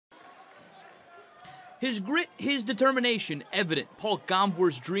His grit, his determination evident. Paul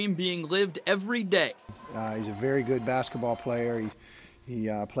Gombour's dream being lived every day. He's a very good basketball player. He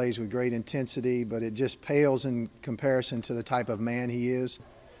plays with great intensity, but it just pales in comparison to the type of man he is.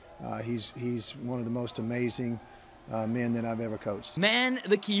 He's one of the most amazing men that I've ever coached. Man,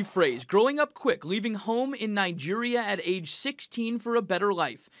 the key phrase. Growing up quick, leaving home in Nigeria at age 16 for a better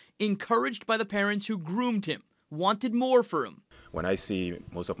life. Encouraged by the parents who groomed him, wanted more for him. When I see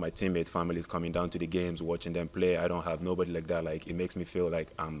most of my teammate families coming down to the games, watching them play, I don't have nobody like that. Like, it makes me feel like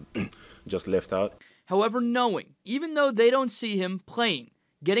I'm just left out. However, knowing, even though they don't see him playing,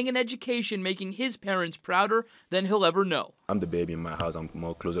 getting an education making his parents prouder than he'll ever know. I'm the baby in my house. I'm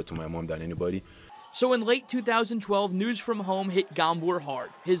more closer to my mom than anybody. So in late 2012, news from home hit Gombour hard.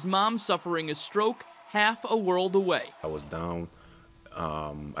 His mom suffering a stroke half a world away. I was down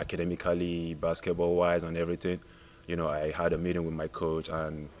academically, basketball-wise, and everything. You know, I had a meeting with my coach,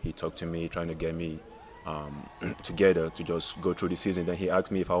 and he talked to me, trying to get me together to just go through the season. Then he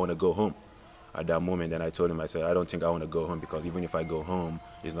asked me if I want to go home. At that moment, then I told him, I said, I don't think I want to go home, because even if I go home,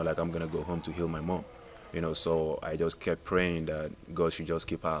 it's not like I'm going to go home to heal my mom. You know, so I just kept praying that God should just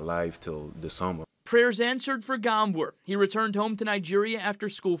keep her alive till the summer. Prayers answered for Gombour. He returned home to Nigeria after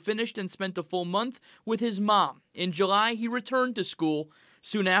school finished and spent a full month with his mom. In July, he returned to school.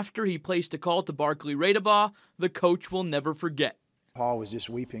 Soon after, he placed a call to Barkley Radaba, the coach will never forget. Paul was just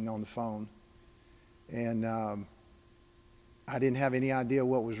weeping on the phone, and I didn't have any idea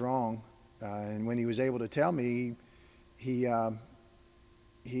what was wrong. And when he was able to tell me, he had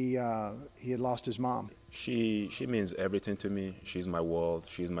lost his mom. She means everything to me. She's my world.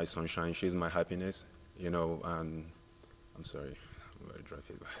 She's my sunshine. She's my happiness. You know, and I'm sorry, I'm very dry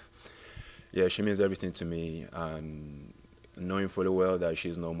feedback. Yeah, she means everything to me, and knowing fully well that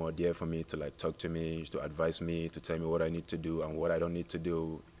she's no more there for me to like talk to me, to advise me, to tell me what I need to do and what I don't need to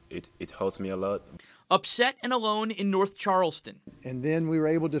do, it hurts me a lot. Upset and alone in North Charleston. And then we were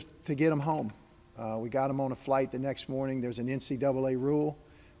able to get him home. We got him on a flight the next morning. There's an NCAA rule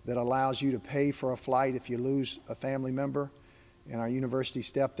that allows you to pay for a flight if you lose a family member, and our university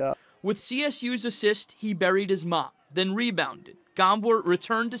stepped up. With CSU's assist, he buried his mom, then rebounded. Gombour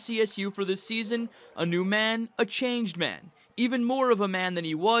returned to CSU for this season, a new man, a changed man. Even more of a man than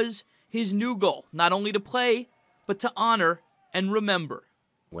he was, his new goal, not only to play, but to honor and remember.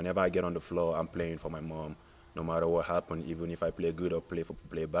 Whenever I get on the floor, I'm playing for my mom. No matter what happens, even if I play good or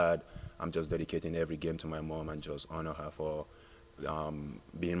play bad, I'm just dedicating every game to my mom and just honor her for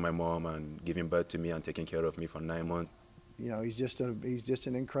being my mom and giving birth to me and taking care of me for 9 months. You know, he's just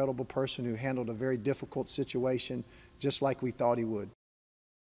an incredible person who handled a very difficult situation just like we thought he would.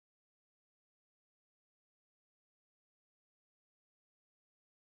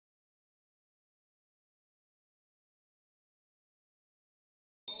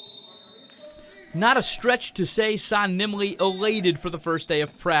 Not a stretch to say Son Nimley elated for the first day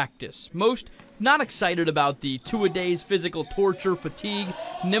of practice. Most not excited about the two-a-days physical torture fatigue.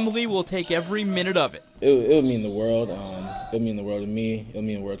 Nimley will take every minute of it. It would mean the world. It would mean the world to me. It would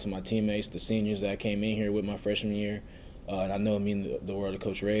mean the world to my teammates, the seniors that came in here with my freshman year. And I know it would mean the world to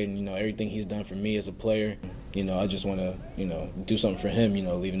Coach Ray, and, you know, everything he's done for me as a player. You know, I just want to, you know, do something for him, you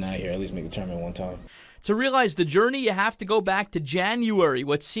know, leaving out here, at least make the tournament one time. To realize the journey, you have to go back to January.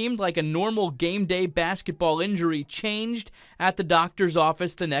 What seemed like a normal game day basketball injury changed at the doctor's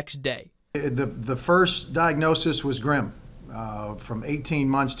office the next day. The first diagnosis was grim, from 18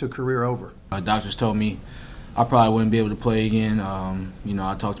 months to career over. Doctors told me I probably wouldn't be able to play again. You know,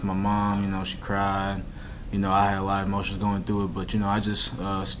 I talked to my mom, you know, she cried. You know, I had a lot of emotions going through it, but, you know, I just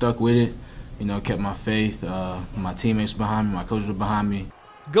stuck with it, you know, kept my faith. My teammates behind me, my coaches were behind me.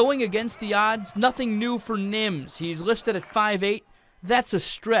 Going against the odds, nothing new for Nims. He's listed at 5'8". That's a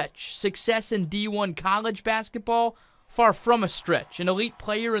stretch. Success in D1 college basketball, far from a stretch. An elite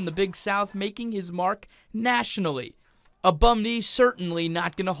player in the Big South making his mark nationally. A bum knee certainly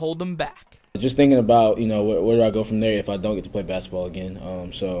not going to hold him back. Just thinking about, you know, where do I go from there if I don't get to play basketball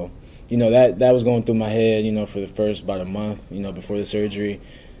again. So, you know, that was going through my head, you know, for the first about a month, you know, before the surgery,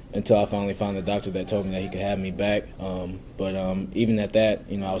 until I finally found the doctor that told me that he could have me back. But even at that,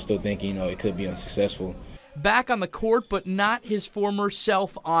 you know, I was still thinking, you know, it could be unsuccessful. Back on the court, but not his former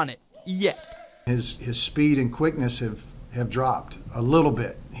self on it yet. His speed and quickness have dropped a little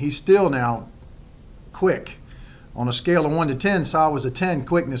bit. He's still now quick. On a scale of 1 to 10, Sa was a 10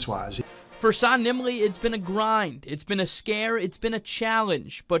 quickness-wise. For Son Nimley, it's been a grind. It's been a scare. It's been a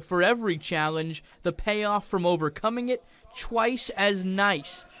challenge. But for every challenge, the payoff from overcoming it, twice as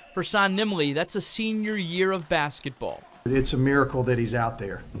nice. For Son Nimley, that's a senior year of basketball. It's a miracle that he's out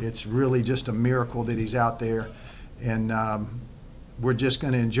there. It's really just a miracle that he's out there. And we're just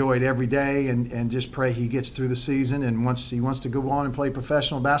going to enjoy it every day and just pray he gets through the season. And once he wants to go on and play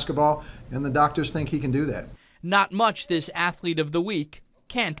professional basketball, and the doctors think he can do that. Not much this athlete of the week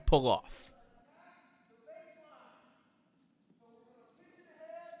can't pull off.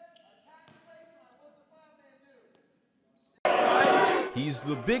 He's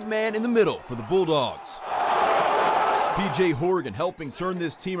the big man in the middle for the Bulldogs. P.J. Horgan helping turn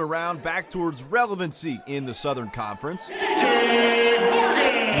this team around back towards relevancy in the Southern Conference.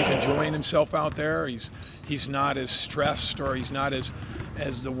 He's enjoying himself out there. He's not as stressed, or he's not as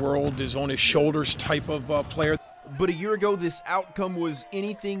the world is on his shoulders type of player. But a year ago, this outcome was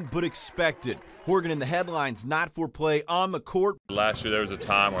anything but expected. Horgan in the headlines, not for play on the court. Last year there was a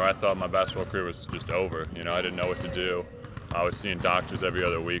time where I thought my basketball career was just over. You know, I didn't know what to do. I was seeing doctors every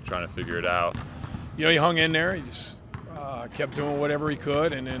other week trying to figure it out. You know, he hung in there. He just kept doing whatever he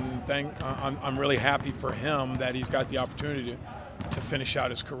could, and then I'm really happy for him that he's got the opportunity to finish out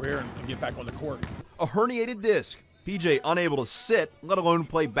his career and get back on the court. A herniated disc. PJ unable to sit, let alone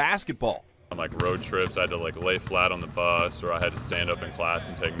play basketball. On like road trips, I had to like lay flat on the bus, or I had to stand up in class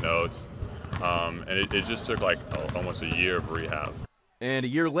and take notes. And it just took like almost a year of rehab. And a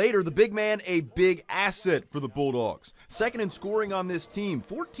year later, the big man, a big asset for the Bulldogs. Second in scoring on this team,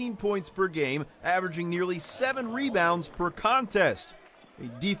 14 points per game, averaging nearly 7 rebounds per contest. A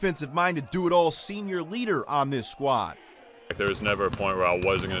defensive-minded, do-it-all senior leader on this squad. There was never a point where I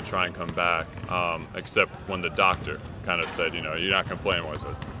wasn't going to try and come back, except when the doctor kind of said, you know, you're not going to play anymore. I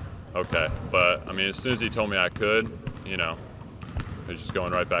said, okay. But, I mean, as soon as he told me I could, you know, I was just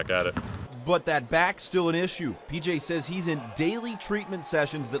going right back at it. But that back's still an issue. PJ says he's in daily treatment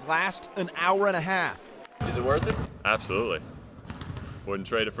sessions that last an hour and a half. Is it worth it? Absolutely. Wouldn't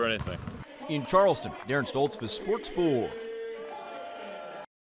trade it for anything. In Charleston, Darren Stoltz for Sports 4.